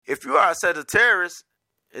If you are a Sagittarius,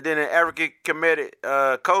 and then in African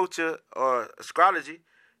Kemetic culture or astrology,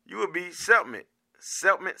 you would be Seltman.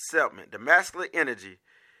 The masculine energy,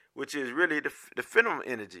 which is really the feminine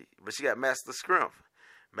energy, but she got masculine strength,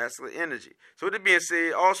 masculine energy. So with that being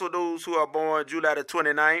said, also those who are born July the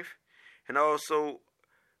 29th, and also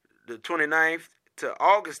the 29th to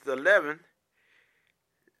August the 11th,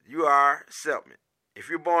 you are Seltman. If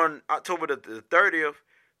you're born October the 30th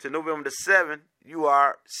to November the 7th, you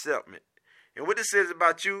are Seltman. And what this says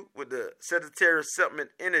about you with the Sagittarius Seltman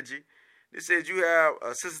energy, this says you have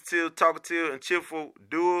a sensitive, talkative, and cheerful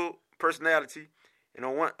dual personality. And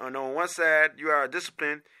on one side, you are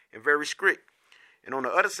disciplined and very strict. And on the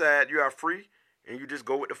other side, you are free and you just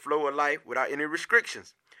go with the flow of life without any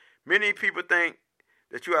restrictions. Many people think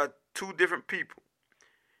that you are two different people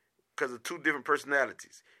because of two different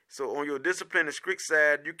personalities. So on your disciplined and strict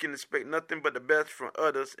side, you can expect nothing but the best from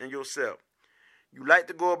others and yourself. You like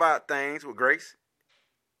to go about things with grace,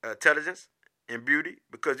 intelligence, and beauty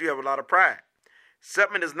because you have a lot of pride.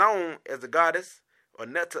 Seltman is known as the goddess or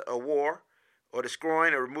nectar of war, or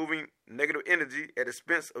destroying or removing negative energy at the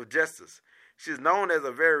expense of justice. She is known as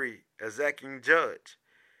a very exacting judge.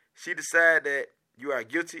 She decides that you are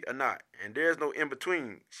guilty or not, and there is no in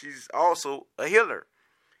between. She's also a healer.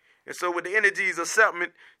 And so with the energies of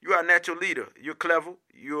Seltman, you are a natural leader. You're clever.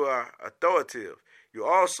 You are authoritative. You're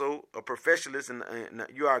also a professionalist, and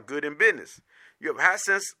you are good in business. You have a high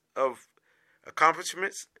sense of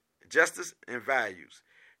accomplishments, justice, and values.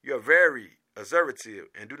 You are very observative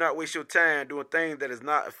and do not waste your time doing things that is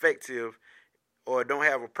not effective or don't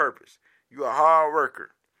have a purpose. You are a hard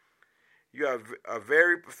worker. You are a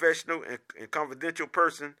very professional and confidential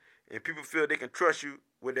person, and people feel they can trust you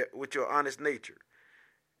with your honest nature.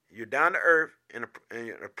 You're down to earth, and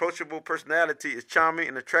your approachable personality is charming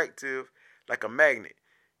and attractive like a magnet,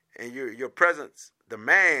 and your presence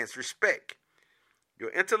demands respect. Your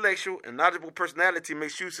intellectual and knowledgeable personality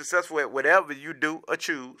makes you successful at whatever you do or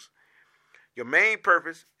choose. Your main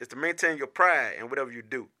purpose is to maintain your pride in whatever you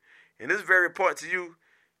do. And this is very important to you.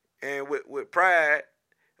 And with pride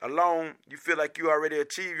alone, you feel like you already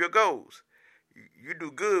achieved your goals. You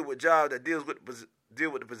do good with jobs that deal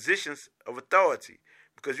with the positions of authority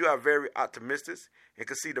because you are very optimistic and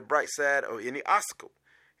can see the bright side of any obstacle.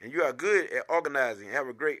 And you are good at organizing and have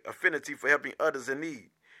a great affinity for helping others in need.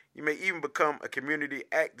 You may even become a community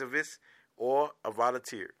activist or a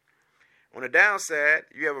volunteer. On the downside,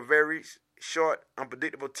 you have a very short,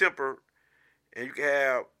 unpredictable temper, and you can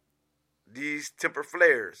have these temper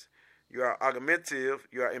flares. You are argumentative,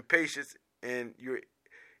 you are impatient, and you're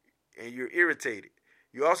irritated.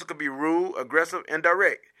 You also can be rude, aggressive, and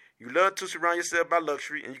direct. You love to surround yourself by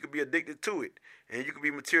luxury, and you can be addicted to it. And you can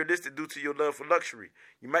be materialistic due to your love for luxury.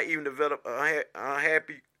 You might even develop an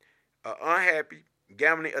unhappy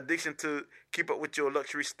gambling addiction to keep up with your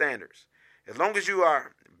luxury standards. As long as you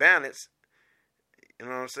are balanced, you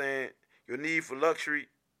know what I'm saying, your need for luxury,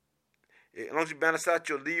 as long as you balance out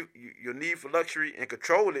your need for luxury and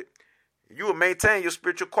control it, you will maintain your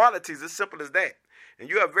spiritual qualities. As simple as that. And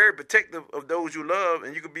you are very protective of those you love,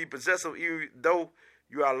 and you can be possessive even though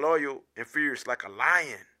you are loyal and fierce like a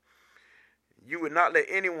lion. You would not let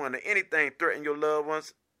anyone or anything threaten your loved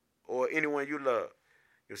ones or anyone you love.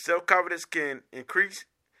 Your self-confidence can increase,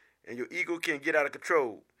 and your ego can get out of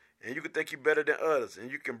control. And you can think you're better than others,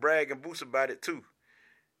 and you can brag and boast about it too,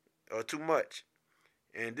 or too much.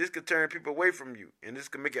 And this can turn people away from you, and this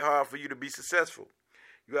can make it hard for you to be successful.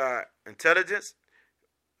 You are intelligent,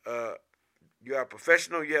 you are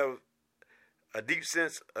professional, you have a deep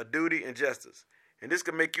sense of duty and justice. And this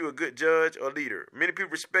can make you a good judge or leader. Many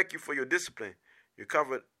people respect you for your discipline, your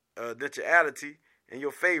confidentiality, and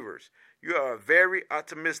your favors. You are very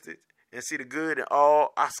optimistic and see the good in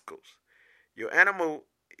all obstacles. Your animal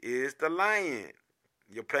is the lion.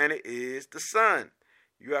 Your planet is the sun.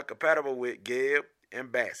 You are compatible with Geb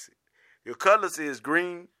and Bassett. Your colors is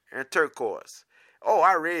green and turquoise. Oh,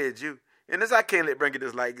 I read you. And this I can't let bring it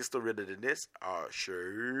this light. It gets still redder than this.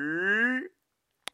 Sure.